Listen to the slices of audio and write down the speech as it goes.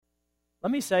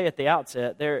Let me say at the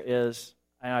outset, and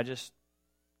I just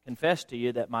confess to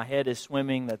you that my head is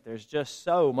swimming, that there's just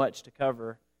so much to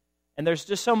cover. And there's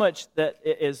just so much that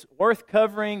is worth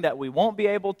covering that we won't be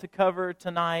able to cover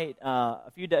tonight.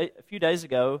 A few days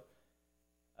ago,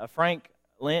 Frank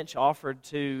Lynch offered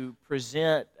to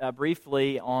present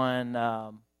briefly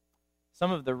on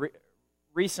some of the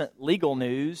recent legal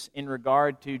news in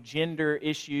regard to gender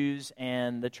issues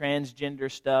and the transgender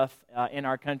stuff in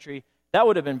our country. That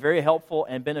would have been very helpful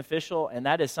and beneficial, and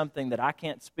that is something that I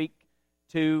can't speak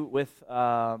to with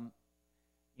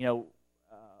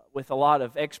with a lot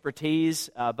of expertise,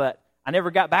 but I never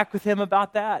got back with him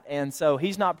about that, and so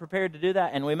he's not prepared to do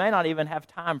that, and we may not even have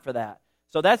time for that.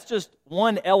 So that's just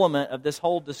one element of this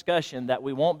whole discussion that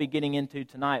we won't be getting into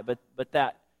tonight, but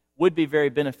that would be very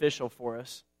beneficial for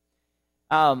us.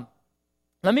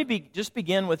 Let me just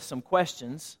begin with some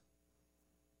questions.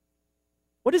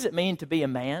 What does it mean to be a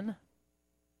man?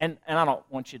 And I don't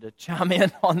want you to chime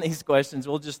in on these questions.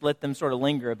 We'll just let them sort of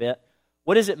linger a bit.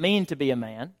 What does it mean to be a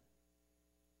man?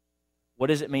 What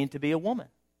does it mean to be a woman?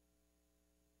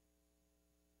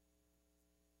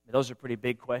 Those are pretty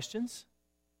big questions.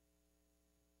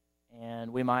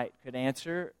 And we could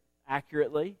answer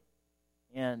accurately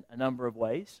in a number of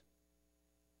ways.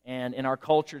 And in our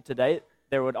culture today,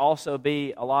 there would also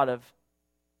be a lot of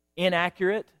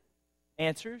inaccurate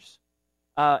answers.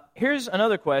 Here's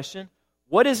another question.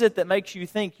 What is it that makes you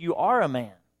think you are a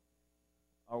man?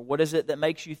 Or what is it that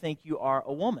makes you think you are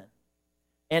a woman?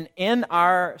 And in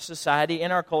our society,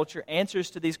 in our culture,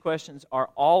 answers to these questions are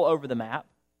all over the map.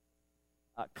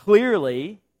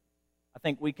 Clearly, I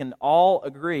think we can all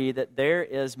agree that there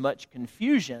is much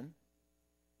confusion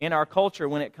in our culture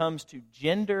when it comes to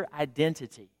gender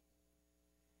identity.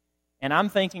 And I'm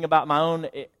thinking about my own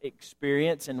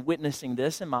experience and witnessing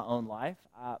this in my own life.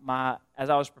 As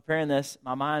I was preparing this,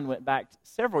 my mind went back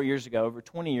several years ago, over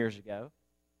 20 years ago.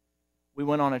 We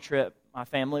went on a trip. My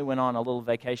family went on a little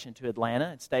vacation to Atlanta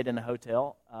and stayed in a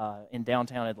hotel in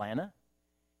downtown Atlanta.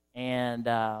 And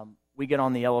we get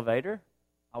on the elevator.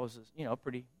 I was a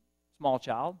pretty small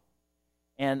child.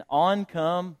 And on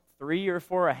come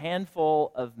a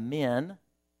handful of men,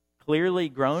 clearly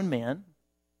grown men,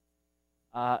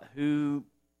 who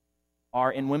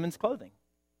are in women's clothing,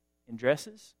 in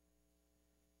dresses.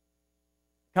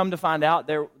 Come to find out,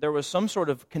 there was some sort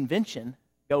of convention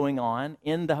going on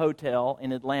in the hotel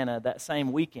in Atlanta that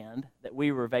same weekend that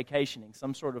we were vacationing,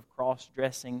 some sort of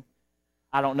cross-dressing.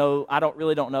 I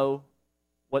really don't know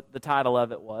what the title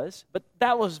of it was, but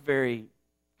that was very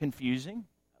confusing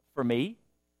for me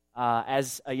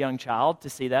as a young child to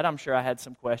see that. I'm sure I had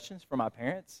some questions for my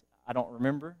parents. I don't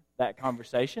remember that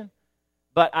conversation.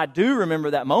 But I do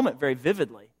remember that moment very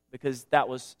vividly because that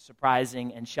was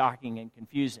surprising and shocking and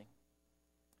confusing.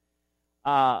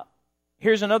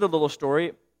 Here's another little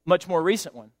story, much more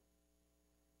recent one.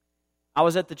 I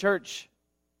was at the church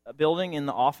building in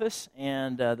the office,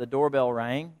 and the doorbell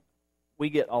rang. We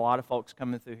get a lot of folks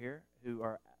coming through here who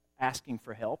are asking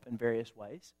for help in various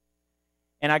ways.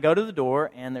 And I go to the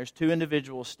door, and there's two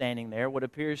individuals standing there, what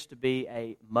appears to be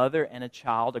a mother and a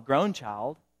child, a grown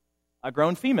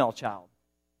female child.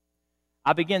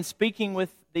 I begin speaking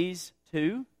with these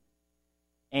two,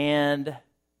 and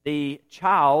the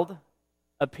child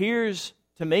appears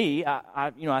to me,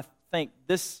 I think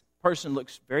this person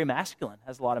looks very masculine,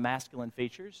 has a lot of masculine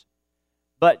features,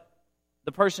 but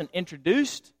the person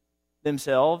introduced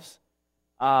themselves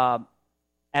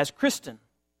as Kristen.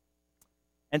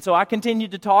 And so I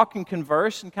continued to talk and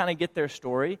converse and kind of get their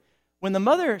story. When the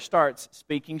mother starts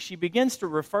speaking, she begins to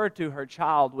refer to her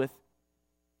child with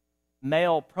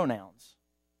male pronouns.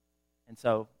 And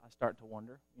so I start to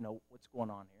wonder, what's going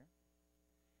on here.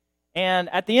 And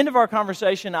at the end of our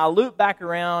conversation, I loop back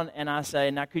around and I say,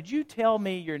 now could you tell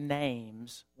me your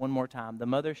names one more time? The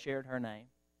mother shared her name.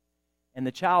 And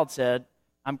the child said,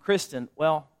 I'm Kristen.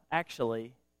 Well,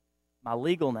 actually, my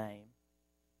legal name,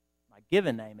 my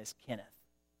given name is Kenneth.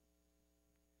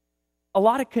 A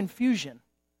lot of confusion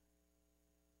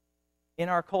in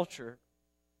our culture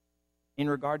in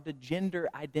regard to gender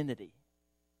identity.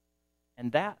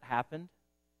 And that happened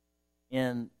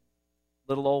in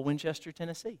little old Winchester,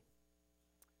 Tennessee.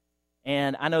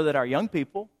 And I know that our young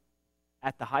people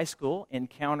at the high school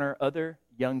encounter other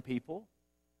young people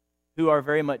who are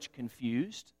very much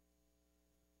confused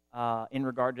in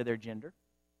regard to their gender,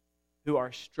 who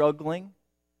are struggling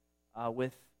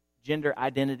with gender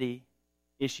identity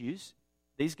issues.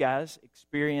 These guys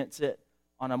experience it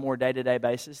on a more day-to-day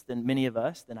basis than many of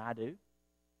us, than I do.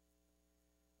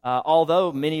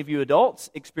 Although many of you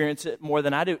adults experience it more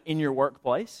than I do in your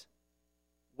workplace,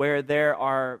 where there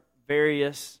are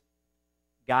various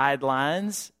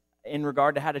guidelines in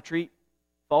regard to how to treat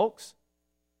folks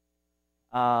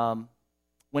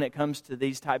when it comes to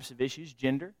these types of issues,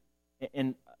 gender.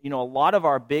 And, a lot of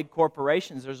our big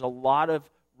corporations, there's a lot of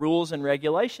rules and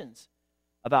regulations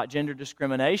about gender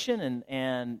discrimination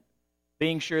and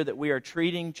being sure that we are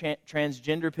treating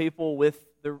transgender people with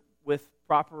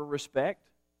proper respect.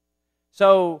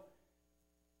 So,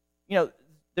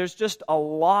 there's just a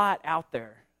lot out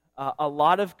there, a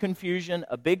lot of confusion,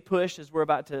 a big push as we're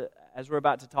about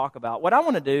to talk about. What I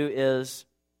want to do is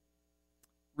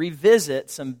revisit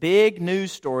some big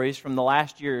news stories from the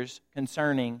last years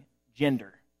concerning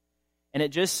gender. And it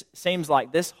just seems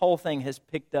like this whole thing has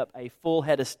picked up a full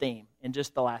head of steam in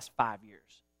just the last 5 years.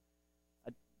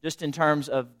 Just in terms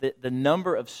of the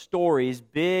number of stories,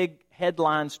 big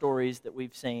headline stories that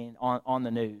we've seen on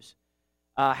the news.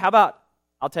 How about,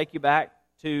 I'll take you back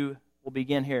to, we'll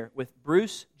begin here with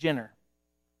Bruce Jenner,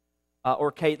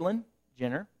 or Caitlyn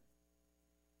Jenner.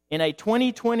 In a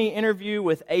 2020 interview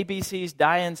with ABC's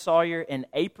Diane Sawyer in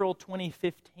April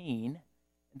 2015,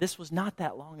 this was not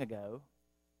that long ago,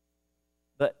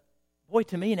 but boy,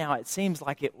 to me now it seems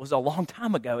like it was a long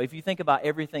time ago if you think about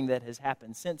everything that has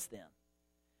happened since then.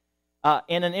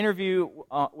 In an interview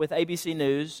with ABC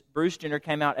News, Bruce Jenner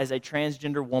came out as a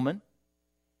transgender woman.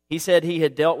 He said he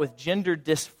had dealt with gender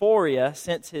dysphoria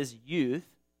since his youth,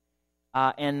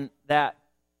 and that,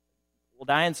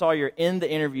 Diane Sawyer in the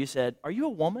interview said, "Are you a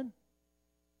woman?"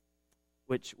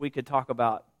 Which we could talk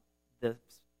about the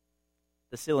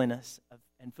silliness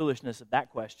and foolishness of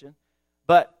that question.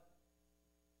 But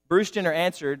Bruce Jenner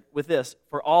answered with this: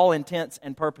 "For all intents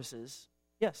and purposes,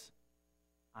 yes,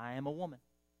 I am a woman."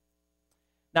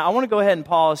 Now, I want to go ahead and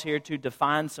pause here to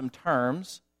define some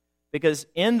terms, because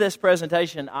in this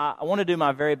presentation, I want to do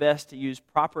my very best to use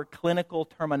proper clinical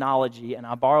terminology, and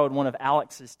I borrowed one of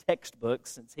Alex's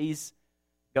textbooks since he's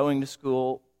going to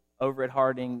school over at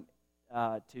Harding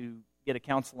to get a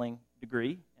counseling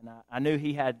degree, and I knew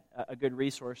he had a good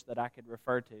resource that I could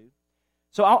refer to.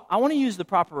 So I want to use the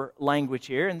proper language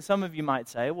here, and some of you might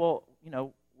say, well,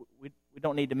 we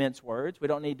don't need to mince words. We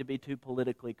don't need to be too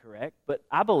politically correct. But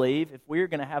I believe if we're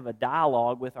going to have a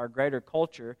dialogue with our greater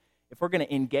culture, if we're going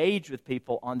to engage with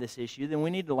people on this issue, then we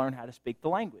need to learn how to speak the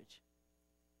language.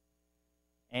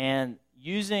 And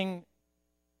using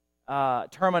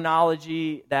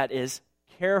terminology that is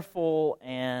careful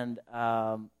and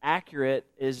accurate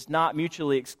is not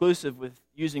mutually exclusive with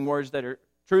using words that are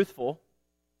truthful.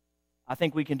 I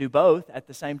think we can do both at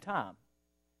the same time.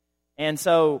 And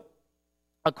so,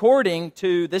 according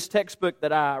to this textbook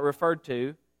that I referred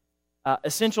to,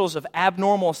 Essentials of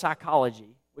Abnormal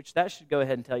Psychology, which that should go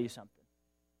ahead and tell you something,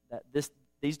 that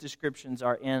these descriptions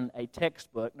are in a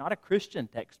textbook, not a Christian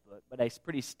textbook, but a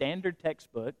pretty standard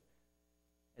textbook,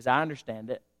 as I understand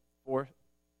it, for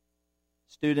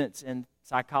students in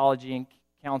psychology and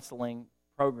counseling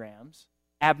programs.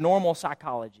 Abnormal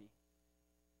psychology.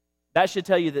 That should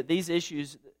tell you that these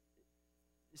issues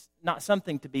is not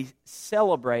something to be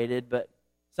celebrated, but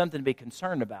something to be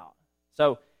concerned about.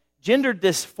 So, gender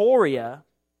dysphoria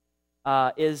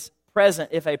is present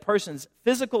if a person's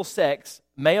physical sex,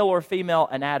 male or female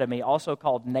anatomy, also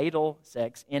called natal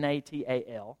sex,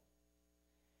 N-A-T-A-L,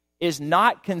 is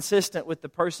not consistent with the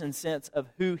person's sense of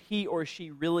who he or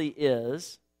she really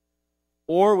is,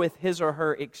 or with his or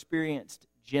her experienced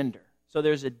gender. So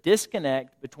there's a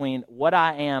disconnect between what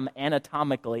I am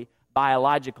anatomically,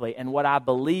 biologically, and what I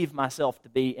believe myself to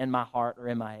be in my heart or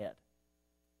in my head.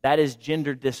 That is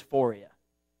gender dysphoria.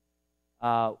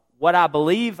 What I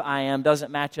believe I am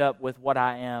doesn't match up with what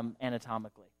I am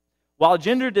anatomically. While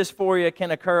gender dysphoria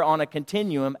can occur on a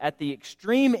continuum, at the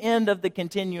extreme end of the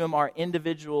continuum are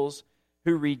individuals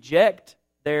who reject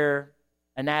their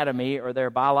anatomy or their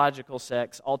biological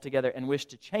sex altogether and wish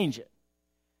to change it.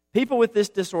 People with this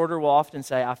disorder will often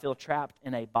say, "I feel trapped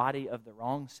in a body of the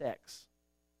wrong sex."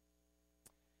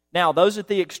 Now, those at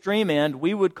the extreme end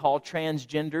we would call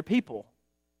transgender people,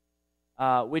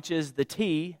 which is the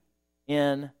T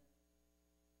in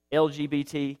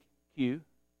LGBTQ.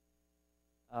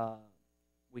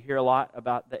 We hear a lot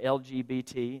about the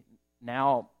LGBT,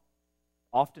 now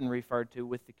often referred to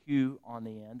with the Q on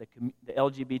the end, the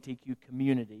LGBTQ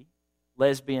community,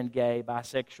 lesbian, gay,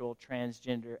 bisexual,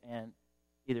 transgender, and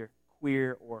either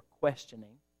queer or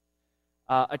questioning.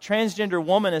 A transgender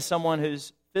woman is someone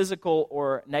whose physical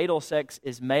or natal sex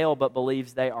is male but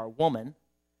believes they are woman.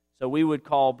 So we would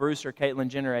call Bruce or Caitlyn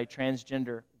Jenner a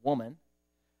transgender woman.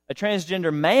 A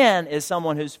transgender man is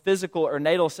someone whose physical or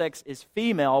natal sex is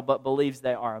female but believes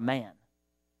they are a man.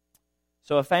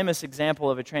 So a famous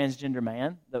example of a transgender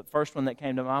man, the first one that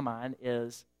came to my mind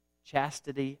is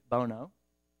Chastity Bono.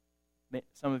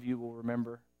 Some of you will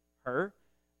remember her.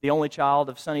 the only child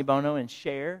of Sonny Bono and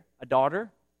Cher, a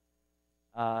daughter,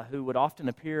 who would often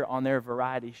appear on their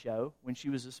variety show when she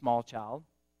was a small child.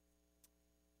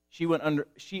 She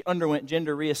underwent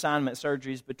gender reassignment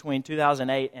surgeries between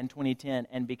 2008 and 2010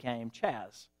 and became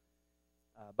Chaz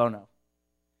Bono.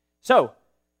 So,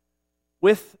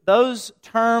 with those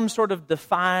terms sort of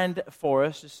defined for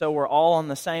us, so we're all on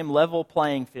the same level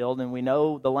playing field and we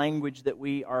know the language that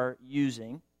we are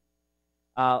using,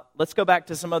 let's go back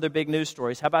to some other big news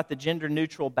stories. How about the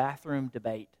gender-neutral bathroom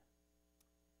debate?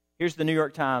 Here's the New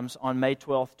York Times on May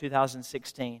 12,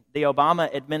 2016. The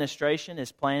Obama administration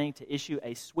is planning to issue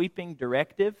a sweeping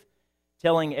directive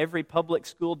telling every public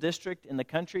school district in the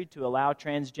country to allow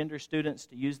transgender students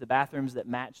to use the bathrooms that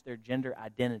match their gender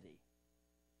identity.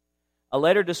 A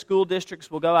letter to school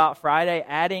districts will go out Friday,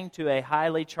 adding to a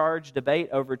highly charged debate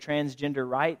over transgender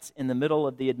rights in the middle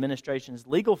of the administration's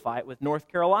legal fight with North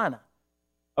Carolina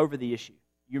over the issue.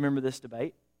 You remember this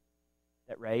debate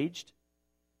that raged?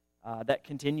 That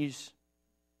continues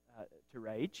to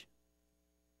rage.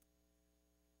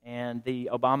 And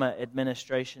the Obama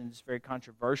administration's very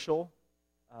controversial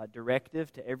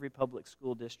directive to every public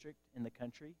school district in the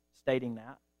country stating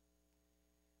that.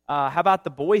 How about the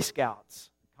Boy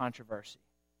Scouts controversy?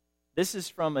 This is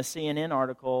from a CNN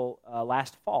article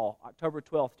last fall, October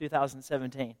 12,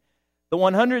 2017. The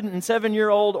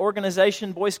 107-year-old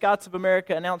organization Boy Scouts of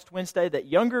America announced Wednesday that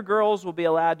younger girls will be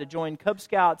allowed to join Cub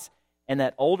Scouts and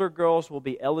that older girls will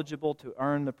be eligible to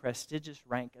earn the prestigious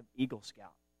rank of Eagle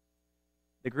Scout.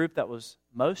 The group that was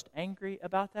most angry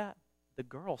about that, the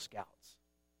Girl Scouts,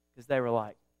 because they were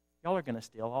like, y'all are going to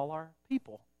steal all our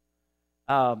people.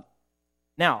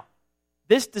 Now,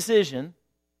 this decision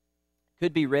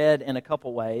could be read in a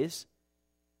couple ways.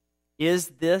 Is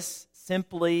this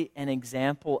simply an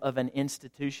example of an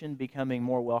institution becoming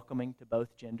more welcoming to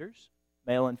both genders,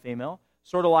 male and female?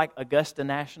 Sort of like Augusta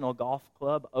National Golf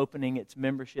Club opening its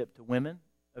membership to women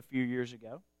a few years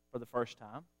ago for the first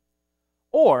time?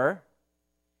 Or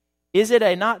is it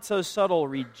a not-so-subtle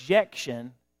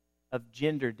rejection of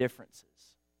gender differences?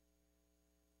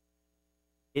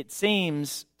 It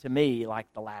seems to me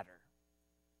like the latter.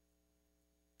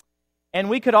 And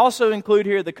we could also include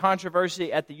here the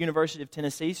controversy at the University of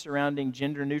Tennessee surrounding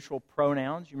gender-neutral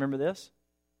pronouns. You remember this?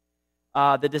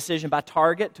 The decision by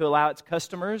Target to allow its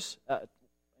customers,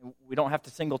 we don't have to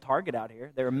single Target out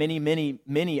here. There are many, many,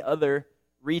 many other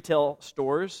retail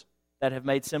stores that have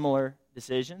made similar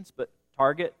decisions, but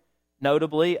Target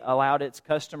notably allowed its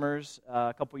customers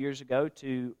a couple years ago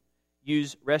to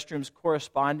use restrooms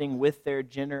corresponding with their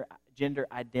gender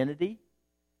identity,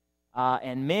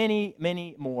 and many,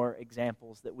 many more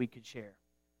examples that we could share.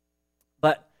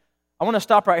 But I want to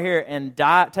stop right here and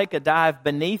take a dive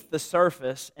beneath the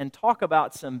surface and talk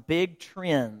about some big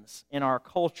trends in our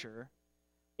culture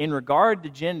in regard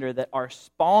to gender that are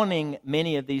spawning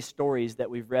many of these stories that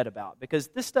we've read about. Because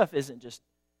this stuff isn't just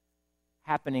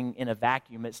happening in a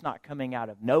vacuum. It's not coming out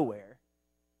of nowhere.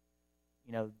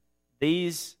 You know,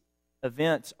 these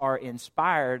events are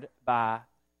inspired by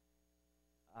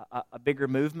a bigger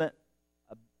movement,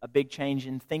 a big change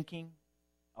in thinking,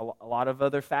 a lot of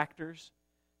other factors.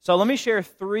 So let me share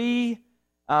three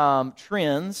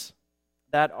trends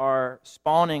that are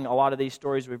spawning a lot of these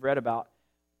stories we've read about.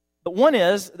 But one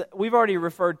is, we've already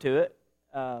referred to it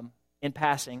in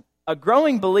passing, a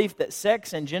growing belief that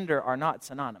sex and gender are not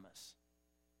synonymous.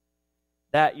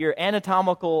 That your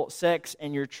anatomical sex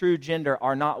and your true gender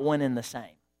are not one and the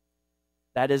same.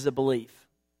 That is a belief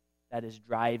that is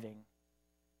driving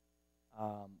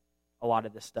a lot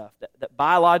of this stuff. That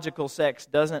biological sex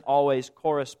doesn't always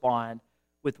correspond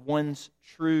with one's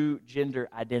true gender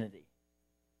identity.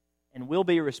 And we'll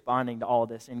be responding to all of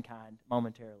this in kind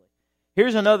momentarily.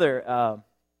 Here's another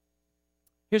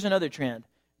trend.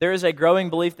 There is a growing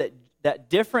belief that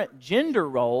different gender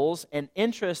roles and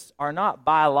interests are not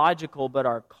biological but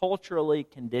are culturally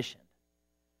conditioned.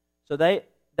 So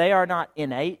they are not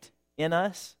innate in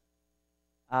us.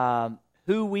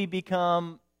 Who we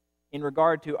become in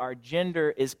regard to our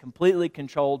gender is completely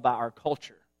controlled by our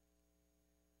culture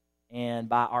and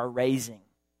by our raising.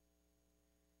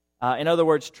 In other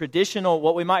words,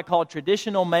 what we might call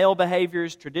traditional male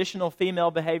behaviors, traditional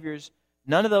female behaviors,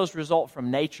 none of those result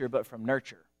from nature but from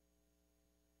nurture.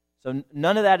 So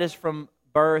none of that is from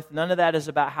birth. None of that is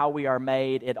about how we are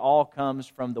made. It all comes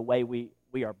from the way we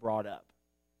are brought up.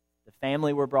 The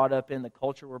family we're brought up in, the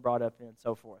culture we're brought up in, and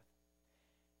so forth.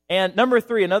 And number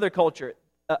three, another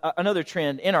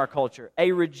trend in our culture,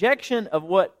 a rejection of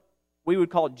what we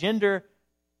would call gender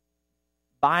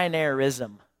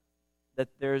binarism. That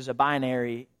there's a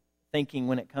binary thinking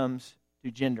when it comes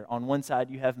to gender. On one side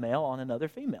you have male, on another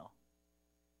female.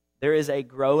 there is a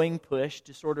growing push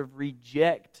to sort of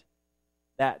reject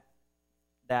that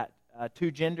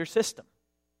two-gender system.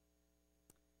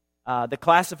 The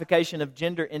classification of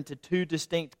gender into two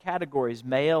distinct categories,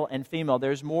 male and female.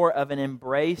 There's more of an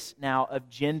embrace now of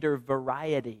gender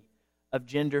variety, of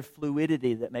gender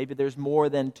fluidity, that maybe there's more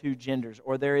than two genders,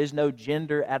 or there is no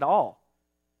gender at all.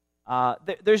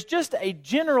 There's just a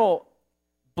general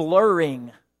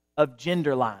blurring of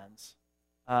gender lines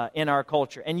in our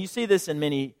culture. And you see this in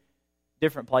many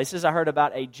different places. I heard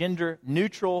about a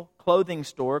gender-neutral clothing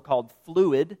store called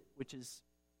Fluid, which is,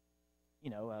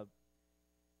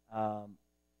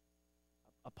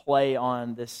 a play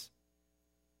on this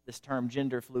term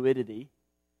gender fluidity,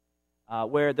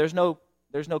 where there's no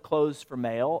clothes for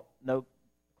male,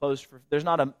 there's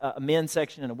not a men's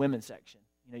section and a women's section.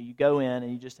 You go in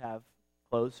and you just have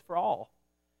clothes for all.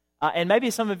 And maybe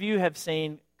some of you have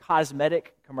seen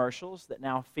cosmetic commercials that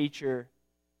now feature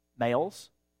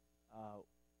males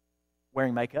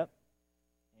wearing makeup.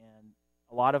 And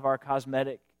a lot of our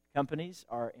cosmetic companies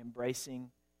are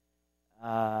embracing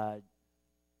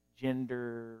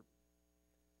gender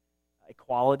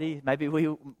equality, maybe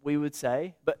we would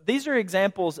say. But these are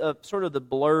examples of sort of the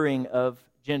blurring of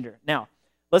gender. Now,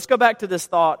 let's go back to this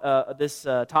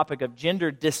topic of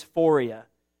gender dysphoria.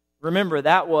 Remember,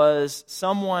 that was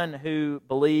someone who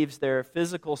believes their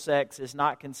physical sex is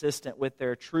not consistent with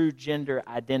their true gender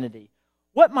identity.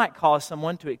 What might cause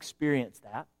someone to experience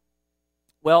that?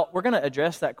 Well, we're going to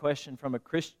address that question from a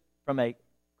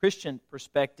Christian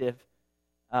perspective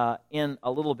in a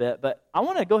little bit, but I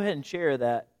want to go ahead and share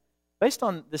that based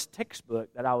on this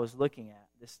textbook that I was looking at,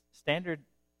 this standard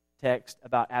text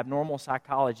about abnormal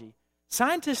psychology,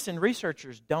 scientists and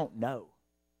researchers don't know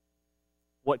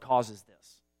what causes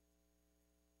this.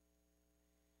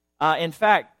 In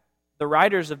fact, the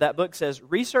writers of that book says,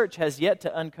 research has yet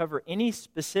to uncover any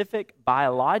specific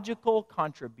biological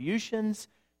contributions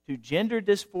to gender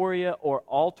dysphoria or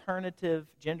alternative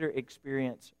gender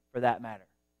experience for that matter.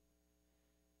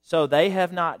 So they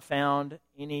have not found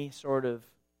any sort of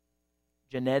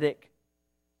genetic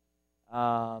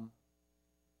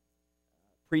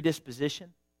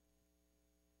predisposition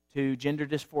to gender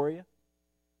dysphoria.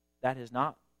 That is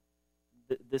not.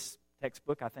 This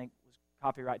textbook, I think, was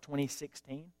copyright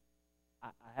 2016. I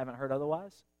haven't heard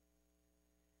otherwise.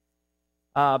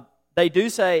 They do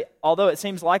say, although it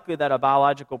seems likely that a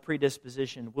biological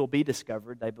predisposition will be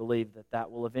discovered, they believe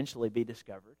that will eventually be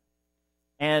discovered.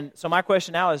 And so my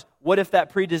question now is, what if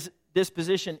that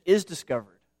predisposition is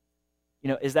discovered?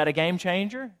 Is that a game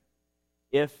changer?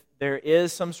 If there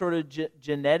is some sort of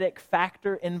genetic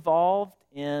factor involved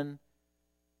in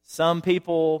some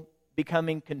people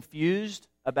becoming confused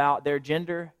about their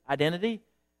gender identity,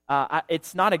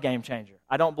 it's not a game changer.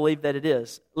 I don't believe that it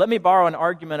is. Let me borrow an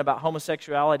argument about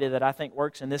homosexuality that I think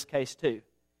works in this case too.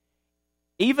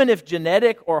 Even if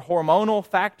genetic or hormonal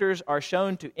factors are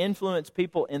shown to influence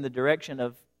people in the direction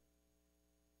of,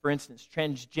 for instance,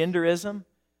 transgenderism,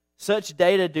 such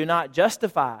data do not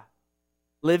justify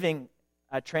living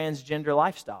a transgender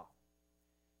lifestyle.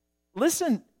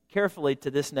 Listen carefully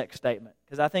to this next statement,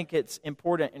 because I think it's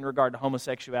important in regard to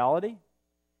homosexuality.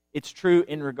 It's true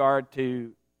in regard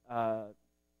to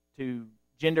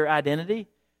gender identity.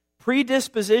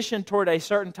 Predisposition toward a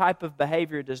certain type of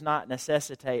behavior does not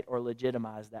necessitate or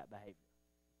legitimize that behavior.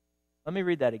 Let me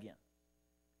read that again.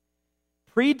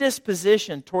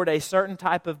 Predisposition toward a certain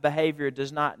type of behavior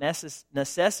does not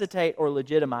necessitate or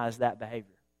legitimize that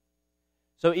behavior.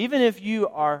 So even if you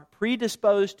are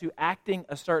predisposed to acting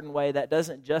a certain way, that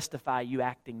doesn't justify you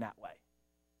acting that way.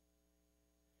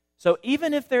 So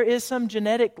even if there is some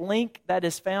genetic link that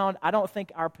is found, I don't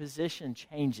think our position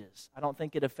changes. I don't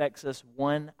think it affects us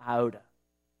one iota.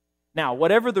 Now,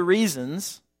 whatever the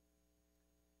reasons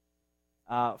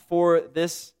for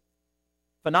this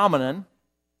phenomenon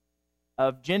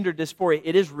of gender dysphoria,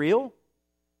 it is real.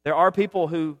 There are people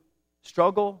who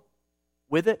struggle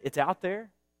with it. It's out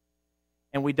there.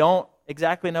 And we don't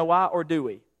exactly know why, or do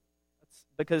we?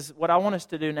 Because what I want us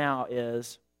to do now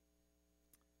is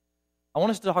I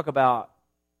want us to talk about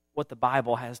what the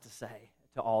Bible has to say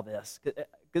to all this.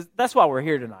 Because that's why we're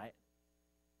here tonight.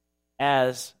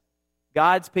 As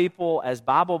God's people, as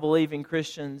Bible-believing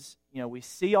Christians, we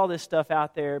see all this stuff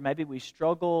out there. Maybe we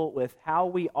struggle with how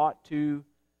we ought to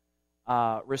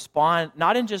respond,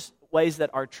 not in just ways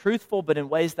that are truthful, but in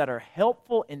ways that are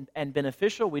helpful and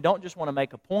beneficial. We don't just want to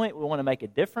make a point. We want to make a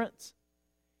difference.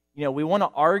 We want to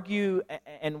argue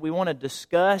and we want to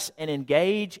discuss and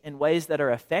engage in ways that are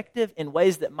effective, in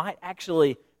ways that might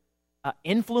actually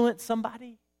influence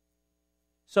somebody.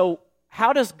 So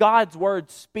how does God's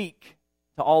Word speak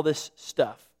to all this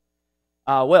stuff?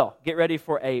 Well, get ready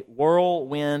for a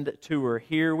whirlwind tour.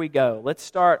 Here we go. Let's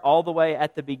start all the way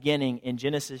at the beginning in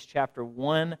Genesis chapter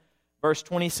 1, verse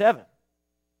 27.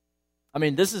 I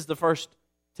mean, this is the first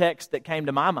text that came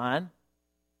to my mind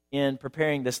in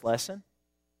preparing this lesson.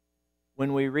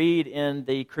 When we read in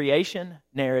the creation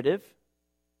narrative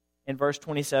in verse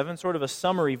 27, sort of a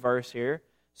summary verse here.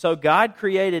 So God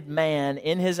created man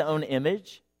in His own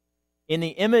image. In the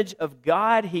image of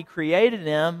God, He created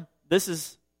him. This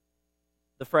is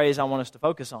the phrase I want us to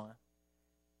focus on.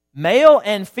 Male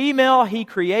and female, He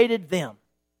created them.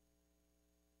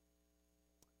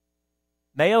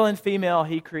 Male and female,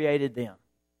 He created them.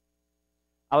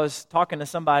 I was talking to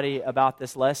somebody about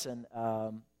this lesson,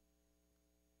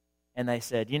 and they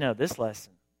said, this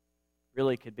lesson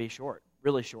really could be short,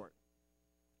 really short.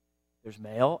 There's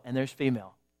male and there's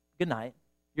female. Good night.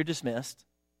 You're dismissed.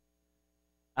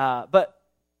 But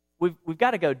we've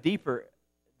got to go deeper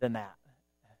than that.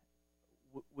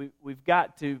 We've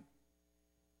got to,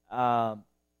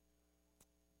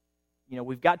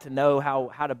 we've got to know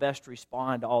how to best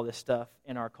respond to all this stuff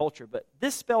in our culture. But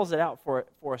this spells it out for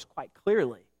us quite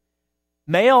clearly.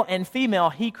 Male and female,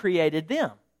 He created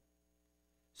them.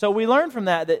 So we learn from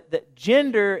that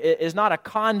gender is not a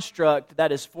construct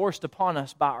that is forced upon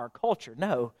us by our culture.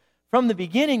 No, from the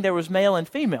beginning there was male and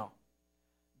female.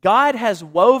 God has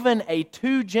woven a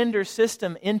two-gender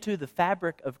system into the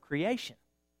fabric of creation.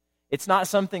 It's not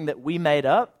something that we made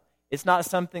up. It's not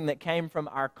something that came from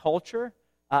our culture.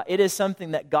 It is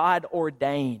something that God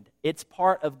ordained. It's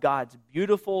part of God's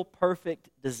beautiful, perfect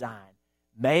design.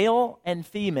 Male and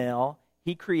female,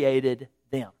 He created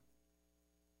them.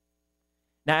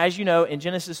 Now, as you know, in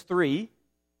Genesis 3,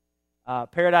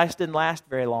 paradise didn't last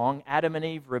very long. Adam and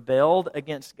Eve rebelled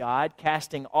against God,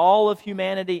 casting all of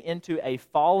humanity into a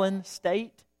fallen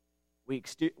state. We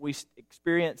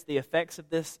experience the effects of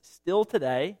this still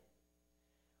today.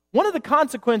 One of the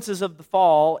consequences of the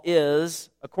fall is,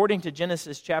 according to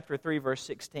Genesis chapter 3, verse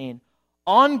 16,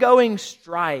 ongoing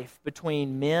strife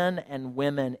between men and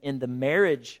women in the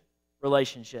marriage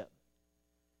relationship.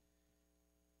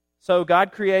 So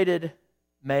God created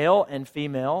male and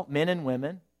female, men and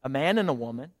women, a man and a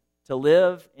woman, to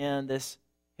live in this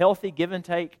healthy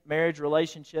give-and-take marriage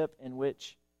relationship in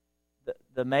which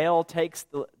the male takes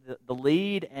the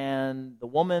lead and the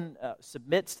woman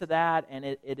submits to that, and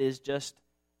it is just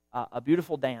a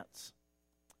beautiful dance.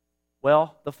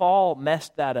 Well, the fall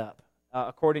messed that up,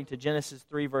 according to Genesis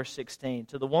 3, verse 16.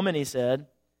 To the woman He said,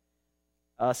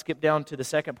 skip down to the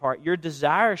second part, your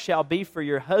desire shall be for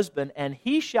your husband, and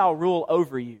he shall rule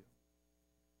over you.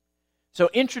 So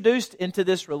introduced into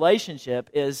this relationship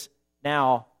is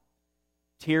now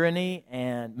tyranny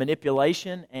and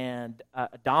manipulation and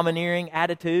domineering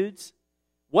attitudes.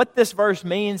 What this verse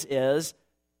means is,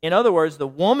 in other words, the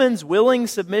woman's willing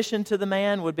submission to the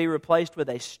man would be replaced with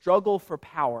a struggle for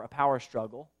power, a power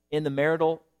struggle in the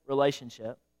marital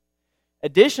relationship.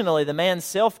 Additionally, the man's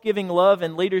self-giving love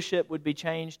and leadership would be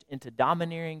changed into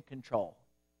domineering control.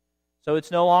 So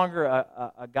it's no longer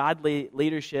a godly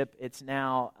leadership. It's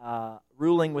now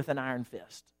ruling with an iron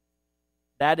fist.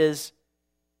 That is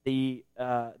the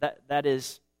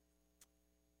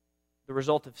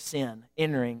result of sin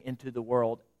entering into the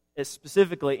world,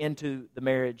 specifically into the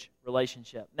marriage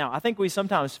relationship. Now, I think we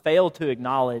sometimes fail to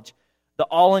acknowledge the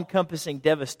all-encompassing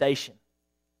devastation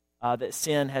that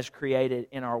sin has created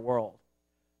in our world.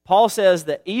 Paul says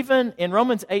that even in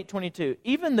Romans 8:22,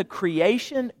 even the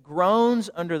creation groans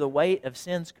under the weight of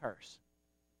sin's curse.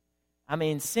 I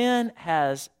mean, sin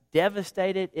has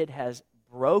devastated, it has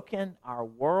broken our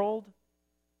world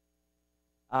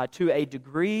to a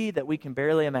degree that we can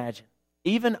barely imagine.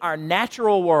 Even our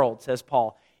natural world, says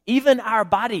Paul, even our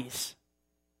bodies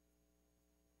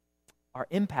are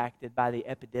impacted by the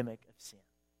epidemic of sin.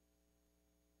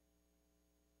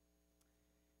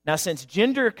 Now, since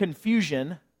gender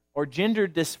confusion or gender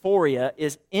dysphoria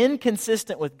is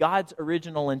inconsistent with God's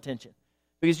original intention,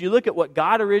 because you look at what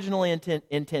God originally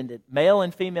intended, male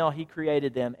and female, He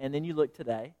created them, and then you look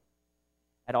today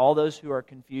at all those who are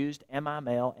confused, am I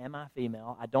male, am I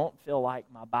female? I don't feel like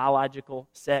my biological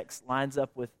sex lines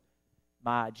up with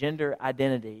my gender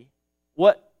identity.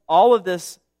 What all of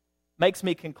this makes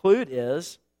me conclude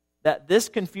is that this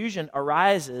confusion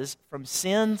arises from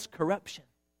sin's corruption.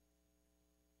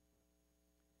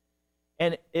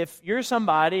 And if you're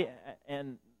somebody,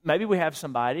 and maybe we have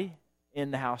somebody in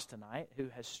the house tonight who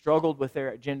has struggled with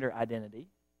their gender identity,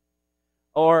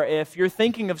 or if you're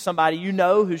thinking of somebody you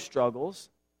know who struggles,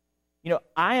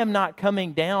 I am not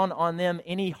coming down on them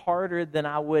any harder than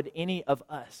I would any of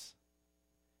us,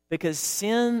 because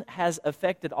sin has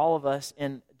affected all of us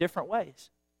in different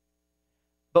ways.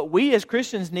 But we as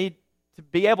Christians need to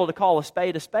be able to call a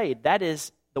spade, that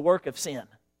is the work of sin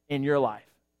in your life.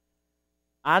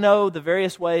 I know the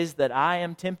various ways that I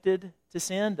am tempted to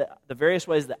sin, the various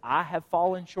ways that I have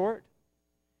fallen short.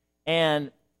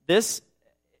 And this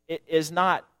is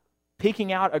not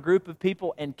picking out a group of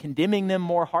people and condemning them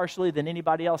more harshly than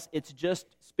anybody else. It's just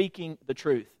speaking the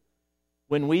truth.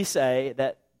 When we say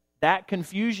that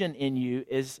confusion in you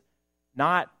is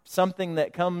not something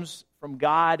that comes from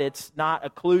God, it's not a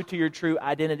clue to your true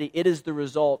identity, it is the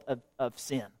result of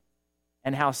sin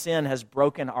and how sin has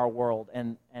broken our world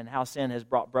and how sin has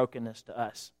brought brokenness to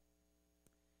us.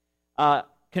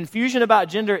 Confusion about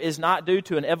gender is not due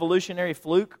to an evolutionary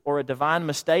fluke or a divine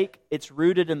mistake. It's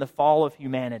rooted in the fall of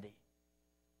humanity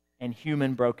and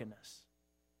human brokenness.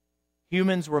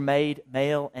 Humans were made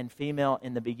male and female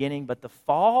in the beginning, but the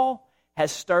fall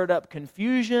has stirred up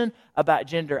confusion about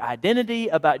gender identity,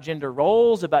 about gender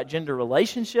roles, about gender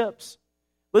relationships.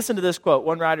 Listen to this quote.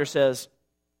 One writer says,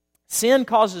 "Sin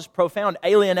causes profound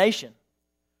alienation,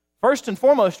 first and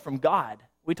foremost from God."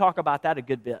 We talk about that a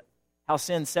good bit, how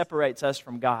sin separates us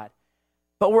from God.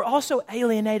 But we're also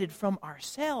alienated from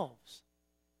ourselves.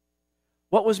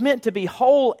 What was meant to be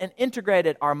whole and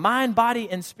integrated, our mind, body,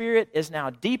 and spirit, is now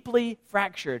deeply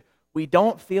fractured. We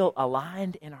don't feel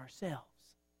aligned in ourselves.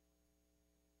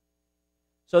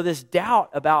 So this doubt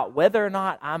about whether or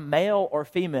not I'm male or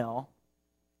female,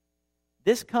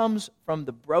 this comes from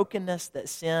the brokenness that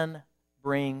sin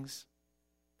brings,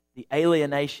 the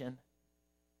alienation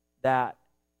that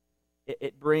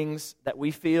it brings, that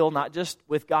we feel not just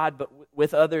with God but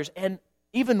with others and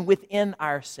even within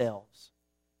ourselves.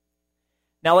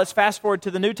 Now let's fast forward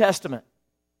to the New Testament,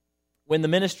 when the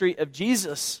ministry of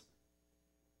Jesus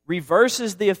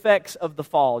reverses the effects of the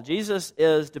fall. Jesus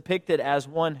is depicted as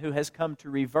one who has come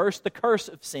to reverse the curse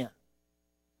of sin.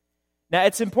 Now,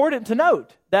 it's important to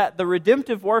note that the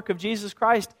redemptive work of Jesus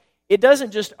Christ, it doesn't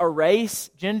just erase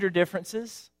gender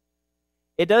differences.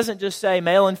 It doesn't just say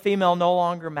male and female no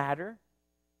longer matter.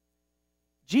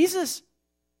 Jesus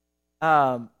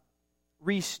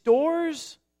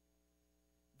restores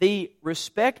the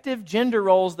respective gender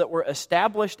roles that were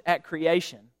established at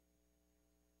creation,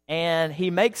 and He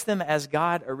makes them as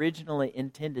God originally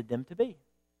intended them to be.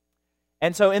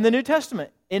 And so in the New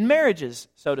Testament, in marriages,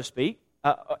 so to speak,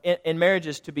 in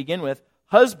marriages to begin with,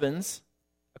 husbands,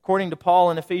 according to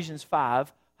Paul in Ephesians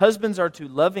 5, husbands are to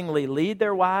lovingly lead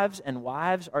their wives, and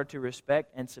wives are to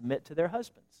respect and submit to their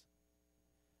husbands.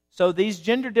 So these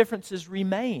gender differences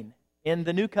remain in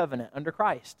the new covenant under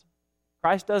Christ.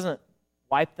 Christ doesn't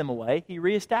wipe them away. He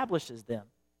reestablishes them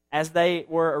as they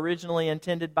were originally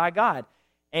intended by God.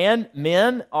 And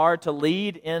men are to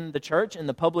lead in the church, in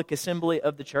the public assembly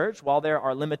of the church, while there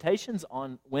are limitations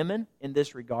on women in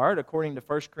this regard, according to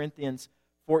 1 Corinthians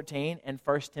 14 and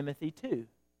 1 Timothy 2.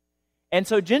 And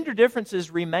so gender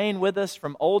differences remain with us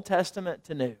from Old Testament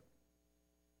to New.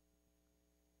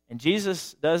 And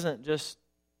Jesus doesn't just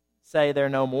say they're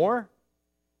no more.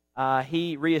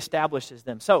 He reestablishes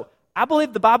them. So I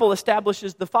believe the Bible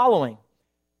establishes the following: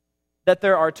 that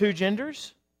there are two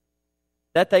genders,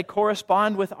 that they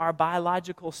correspond with our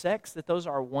biological sex, that those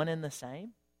are one and the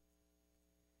same,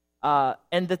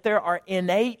 and that there are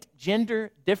innate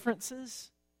gender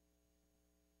differences.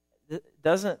 It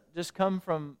doesn't just come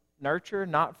from nurture,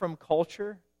 not from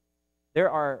culture. There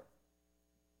are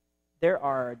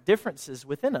differences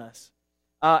within us,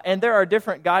 and there are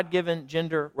different God-given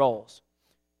gender roles.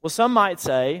 Well, some might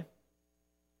say,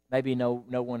 maybe no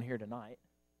one here tonight,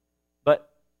 but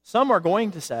some are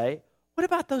going to say, what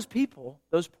about those people,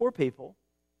 those poor people,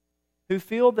 who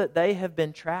feel that they have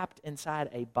been trapped inside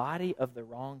a body of the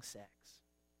wrong sex?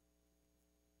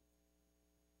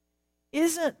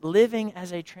 Isn't living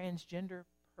as a transgender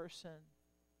person,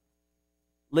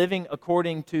 living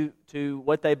according to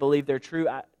what they believe their true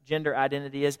gender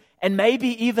identity is, and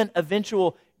maybe even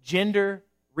eventual gender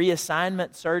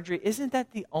reassignment surgery, isn't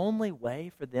that the only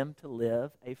way for them to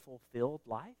live a fulfilled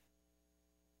life?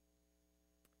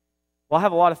 Well, I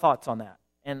have a lot of thoughts on that.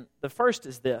 And the first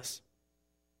is this: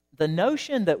 the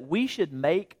notion that we should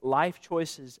make life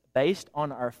choices based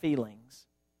on our feelings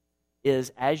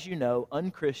is, as you know,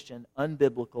 unchristian,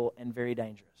 unbiblical, and very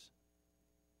dangerous.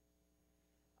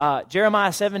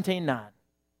 Jeremiah 17:9.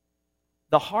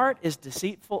 The heart is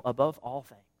deceitful above all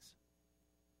things.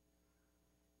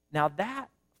 Now that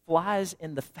flies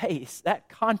in the face. That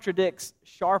contradicts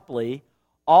sharply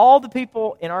all the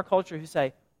people in our culture who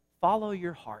say, follow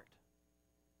your heart.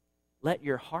 Let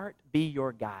your heart be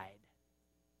your guide.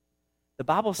 The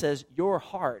Bible says your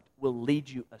heart will lead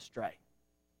you astray.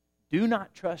 Do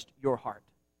not trust your heart.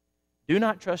 Do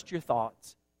not trust your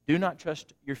thoughts. Do not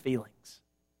trust your feelings.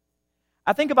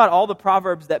 I think about all the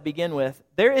Proverbs that begin with,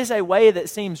 there is a way that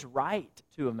seems right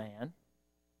to a man,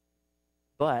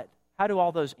 but how do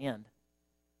all those end?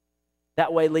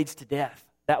 That way leads to death.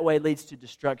 That way leads to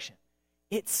destruction.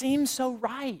 It seems so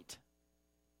right.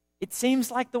 It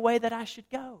seems like the way that I should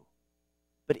go,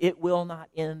 but it will not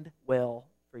end well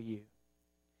for you.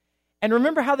 And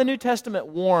remember how the New Testament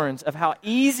warns of how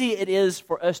easy it is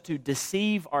for us to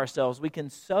deceive ourselves. We can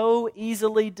so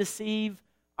easily deceive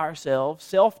ourselves.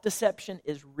 Self-deception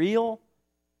is real.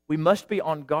 We must be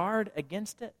on guard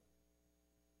against it.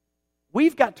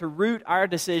 We've got to root our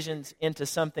decisions into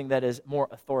something that is more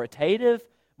authoritative,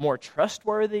 more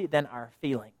trustworthy than our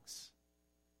feelings.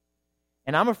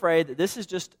 And I'm afraid that this is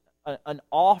just an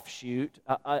offshoot,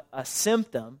 a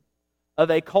symptom of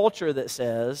a culture that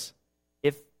says,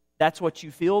 if that's what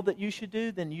you feel that you should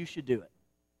do, then you should do it.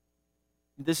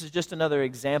 This is just another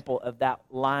example of that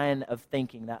line of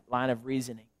thinking, that line of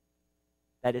reasoning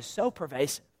that is so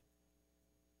pervasive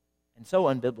and so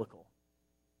unbiblical.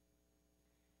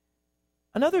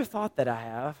 Another thought that I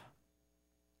have,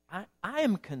 I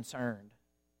am concerned,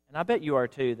 and I bet you are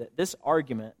too, that this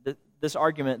argument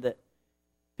that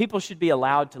people should be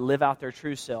allowed to live out their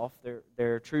true self,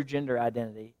 their true gender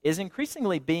identity, is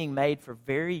increasingly being made for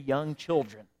very young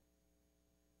children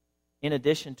in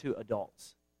addition to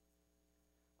adults.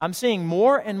 I'm seeing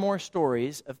more and more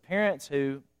stories of parents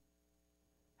who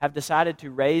have decided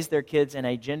to raise their kids in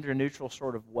a gender-neutral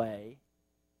sort of way,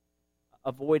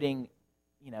 avoiding,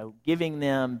 giving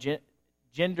them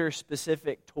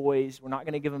gender-specific toys. We're not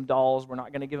going to give them dolls. We're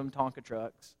not going to give them Tonka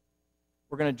trucks.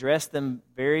 We're going to dress them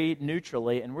very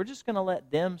neutrally, and we're just going to let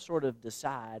them sort of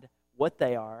decide what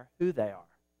they are, who they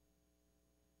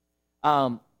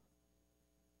are.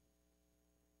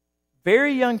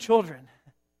 Very young children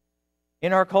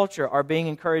in our culture are being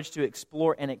encouraged to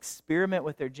explore and experiment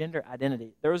with their gender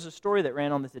identity. There was a story that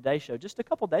ran on the Today Show just a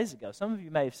couple days ago. Some of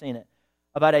you may have seen it,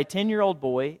 about a 10-year-old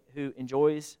boy who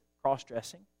enjoys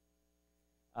cross-dressing.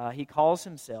 He calls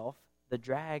himself the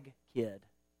drag kid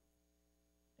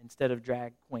instead of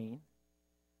drag queen.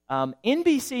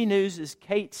 NBC News'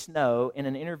 Kate Snow, in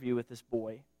an interview with this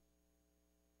boy,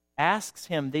 asks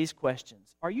him these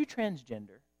questions. Are you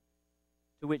transgender?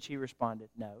 To which he responded,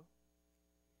 no.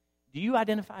 Do you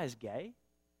identify as gay?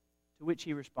 To which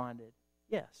he responded,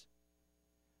 yes.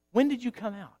 When did you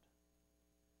come out?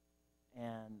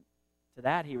 And to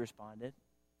that he responded,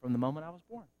 from the moment I was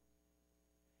born.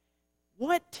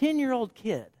 What 10-year-old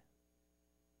kid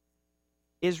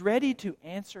is ready to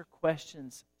answer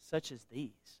questions such as these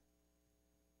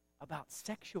about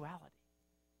sexuality?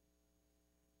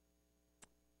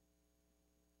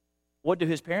 What do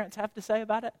his parents have to say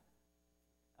about it?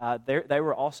 They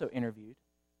were also interviewed.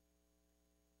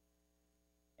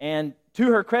 And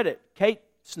to her credit, Kate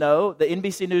Snow, the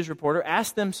NBC News reporter,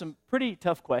 asked them some pretty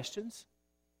tough questions.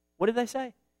 What did they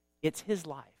say? It's his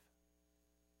life.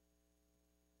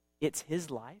 It's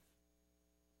his life.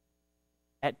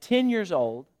 At 10 years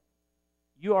old,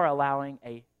 you are allowing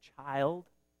a child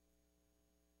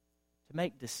to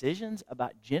make decisions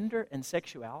about gender and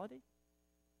sexuality?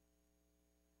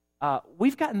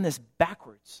 We've gotten this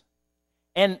backwards.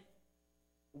 And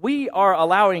we are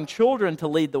allowing children to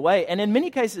lead the way. And in many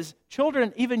cases,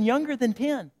 children even younger than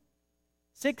 10.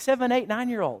 6, 7, 8,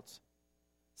 9-year-olds.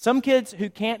 Some kids who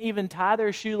can't even tie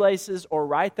their shoelaces or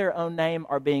write their own name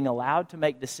are being allowed to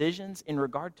make decisions in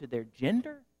regard to their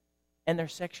gender and their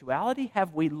sexuality.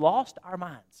 Have we lost our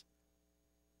minds?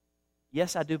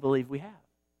 Yes, I do believe we have.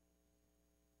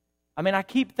 I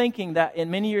keep thinking that in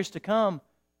many years to come,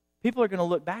 people are going to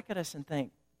look back at us and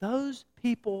think, those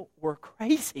people were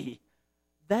crazy.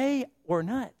 They were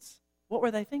nuts. What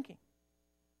were they thinking?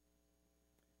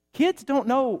 Kids don't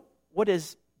know what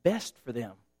is best for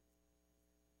them.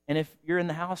 And if you're in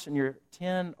the house and you're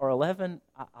 10 or 11,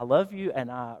 I love you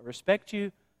and I respect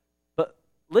you. But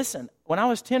listen, when I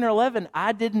was 10 or 11,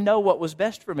 I didn't know what was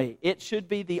best for me. It should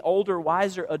be the older,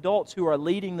 wiser adults who are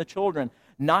leading the children,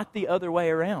 not the other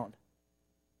way around.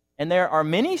 And there are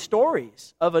many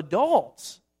stories of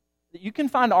adults. You can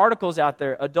find articles out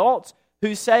there, adults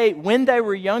who say when they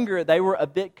were younger, they were a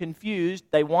bit confused.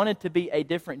 They wanted to be a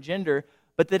different gender,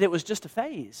 but that it was just a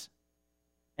phase.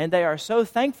 And they are so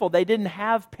thankful they didn't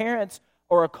have parents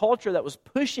or a culture that was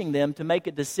pushing them to make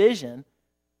a decision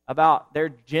about their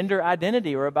gender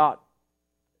identity or about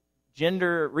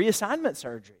gender reassignment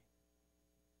surgery.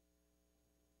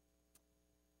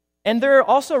 And there are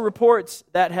also reports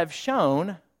that have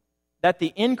shown that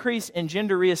the increase in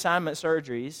gender reassignment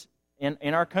surgeries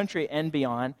in our country and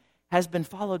beyond has been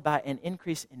followed by an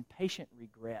increase in patient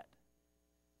regret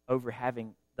over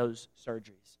having those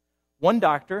surgeries. One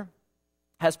doctor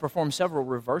has performed several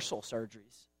reversal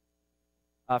surgeries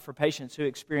for patients who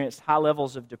experienced high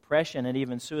levels of depression and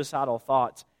even suicidal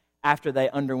thoughts after they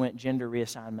underwent gender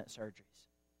reassignment surgeries.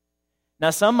 Now,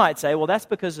 some might say, well, that's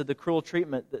because of the cruel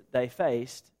treatment that they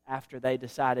faced after they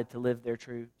decided to live their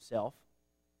true self,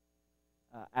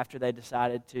 after they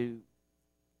decided to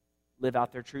live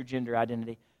out their true gender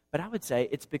identity. But I would say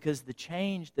it's because the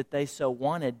change that they so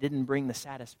wanted didn't bring the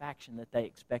satisfaction that they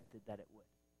expected that it would.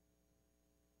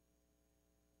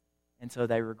 And so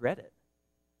they regret it.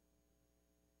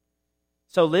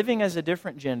 So living as a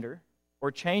different gender, or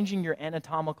changing your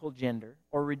anatomical gender,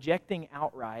 or rejecting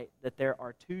outright that there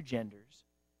are two genders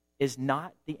is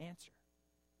not the answer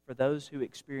for those who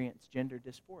experience gender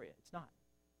dysphoria. It's not.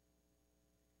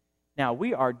 Now,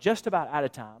 we are just about out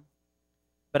of time,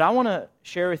 but I want to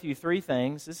share with you three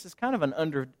things. This is kind of an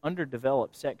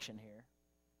underdeveloped section here,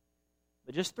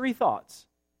 but just three thoughts.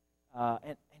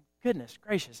 And goodness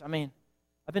gracious, I mean,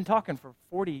 I've been talking for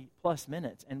 40 plus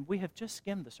minutes, and we have just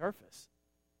skimmed the surface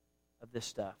of this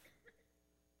stuff.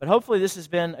 But hopefully this has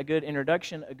been a good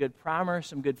introduction, a good primer,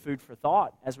 some good food for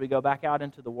thought as we go back out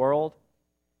into the world.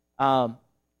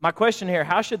 My question here,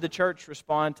 how should the church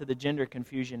respond to the gender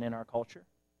confusion in our culture?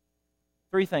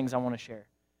 Three things I want to share.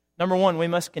 Number one, we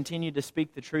must continue to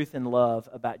speak the truth in love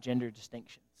about gender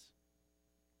distinctions.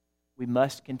 We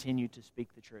must continue to speak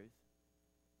the truth.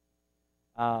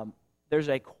 There's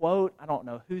a quote, I don't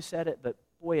know who said it, but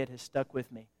boy, it has stuck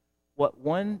with me. What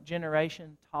one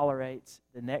generation tolerates,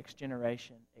 the next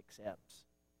generation accepts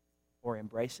or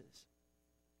embraces.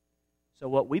 So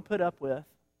what we put up with,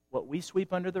 what we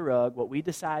sweep under the rug, what we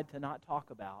decide to not talk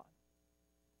about,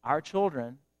 our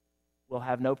children will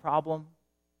have no problem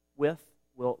with,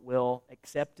 will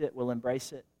accept it, will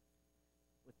embrace it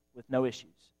with no issues.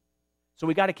 So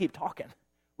we got to keep talking.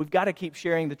 We've got to keep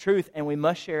sharing the truth, and we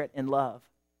must share it in love.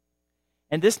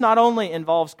 And this not only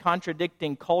involves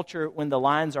contradicting culture when the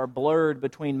lines are blurred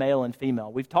between male and female.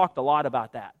 We've talked a lot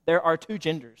about that. There are two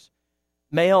genders,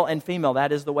 male and female.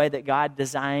 That is the way that God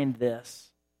designed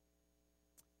this.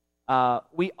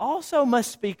 We also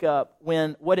must speak up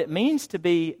when what it means to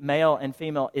be male and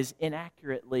female is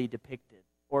inaccurately depicted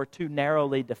or too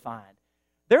narrowly defined.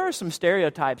 There are some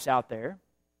stereotypes out there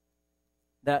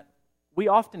that we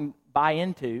often buy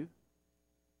into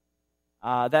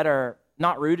that are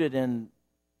not rooted in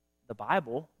the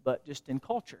Bible, but just in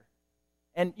culture.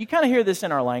 And you kind of hear this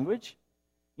in our language.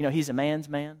 You know, he's a man's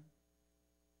man.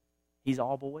 He's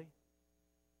all boy.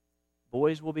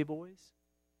 Boys will be boys.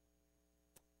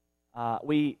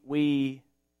 We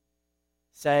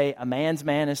say a man's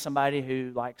man is somebody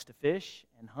who likes to fish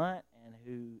and hunt and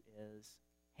who is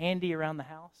handy around the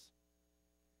house.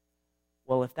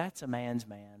 Well, if that's a man's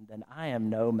man, then I am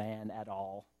no man at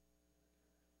all.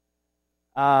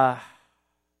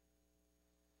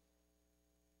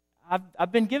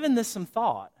 I've been giving this some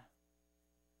thought.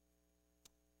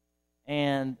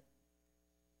 And,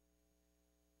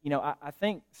 you know, I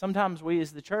think sometimes we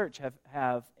as the church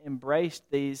have embraced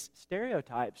these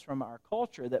stereotypes from our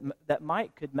culture that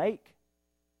could make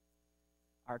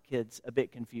our kids a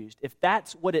bit confused. If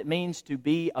that's what it means to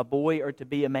be a boy or to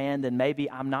be a man, then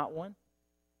maybe I'm not one,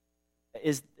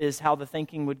 is how the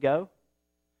thinking would go.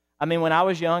 I mean, when I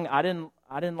was young, I didn't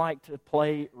like to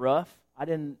play rough. I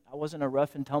wasn't a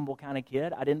rough and tumble kind of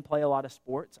kid. I didn't play a lot of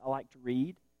sports. I liked to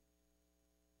read.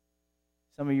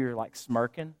 Some of you are like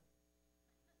smirking.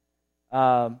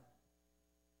 But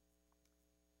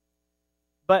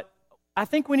I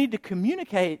think we need to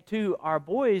communicate to our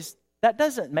boys that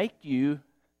doesn't make you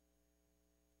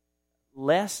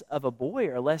less of a boy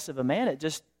or less of a man.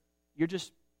 You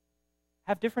just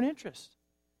have different interests.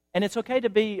 And it's okay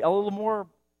to be a little more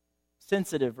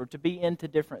sensitive or to be into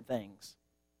different things.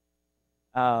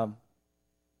 I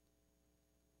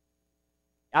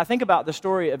think about the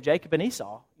story of Jacob and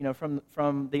Esau, you know,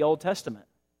 from the Old Testament.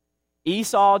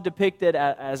 Esau depicted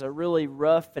as a really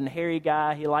rough and hairy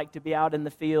guy. He liked to be out in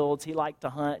the fields. He liked to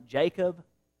hunt. Jacob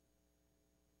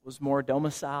was more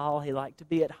docile. He liked to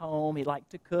be at home. He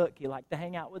liked to cook. He liked to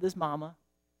hang out with his mama.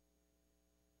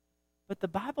 But the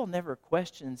Bible never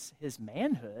questions his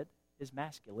manhood, his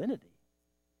masculinity.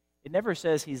 It never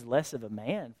says he's less of a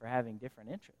man for having different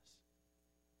interests.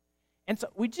 And so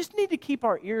we just need to keep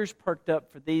our ears perked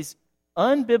up for these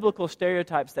unbiblical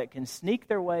stereotypes that can sneak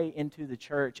their way into the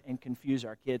church and confuse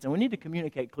our kids. And we need to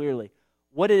communicate clearly.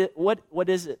 What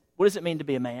does it mean to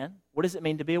be a man? What does it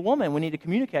mean to be a woman? We need to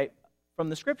communicate from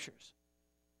the Scriptures.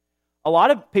 A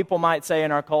lot of people might say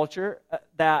in our culture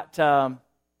that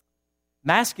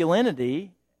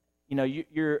masculinity, you know,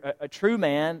 you're a true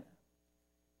man,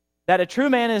 that a true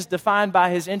man is defined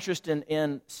by his interest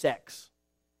in sex.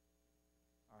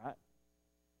 All right?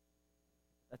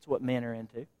 That's what men are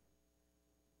into.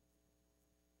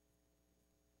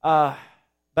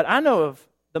 But I know of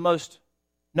the most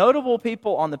notable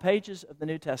people on the pages of the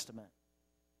New Testament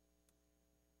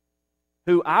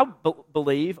who I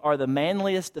believe are the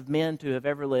manliest of men to have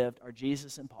ever lived are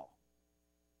Jesus and Paul.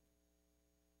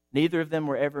 Neither of them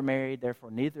were ever married, therefore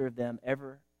neither of them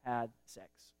ever had sex.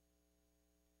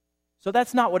 So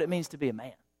that's not what it means to be a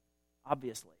man,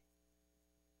 obviously.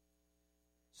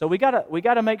 So we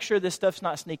gotta make sure this stuff's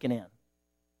not sneaking in.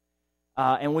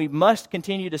 And we must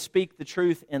continue to speak the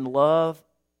truth in love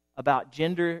about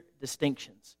gender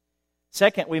distinctions.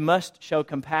 Second, we must show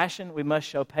compassion, we must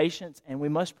show patience, and we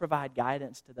must provide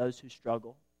guidance to those who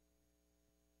struggle.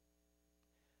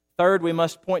 Third, we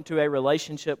must point to a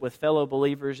relationship with fellow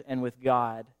believers and with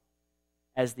God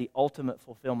as the ultimate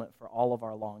fulfillment for all of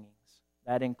our longings.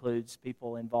 That includes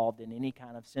people involved in any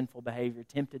kind of sinful behavior,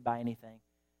 tempted by anything.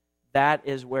 That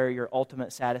is where your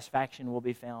ultimate satisfaction will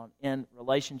be found, in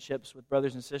relationships with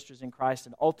brothers and sisters in Christ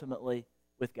and ultimately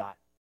with God.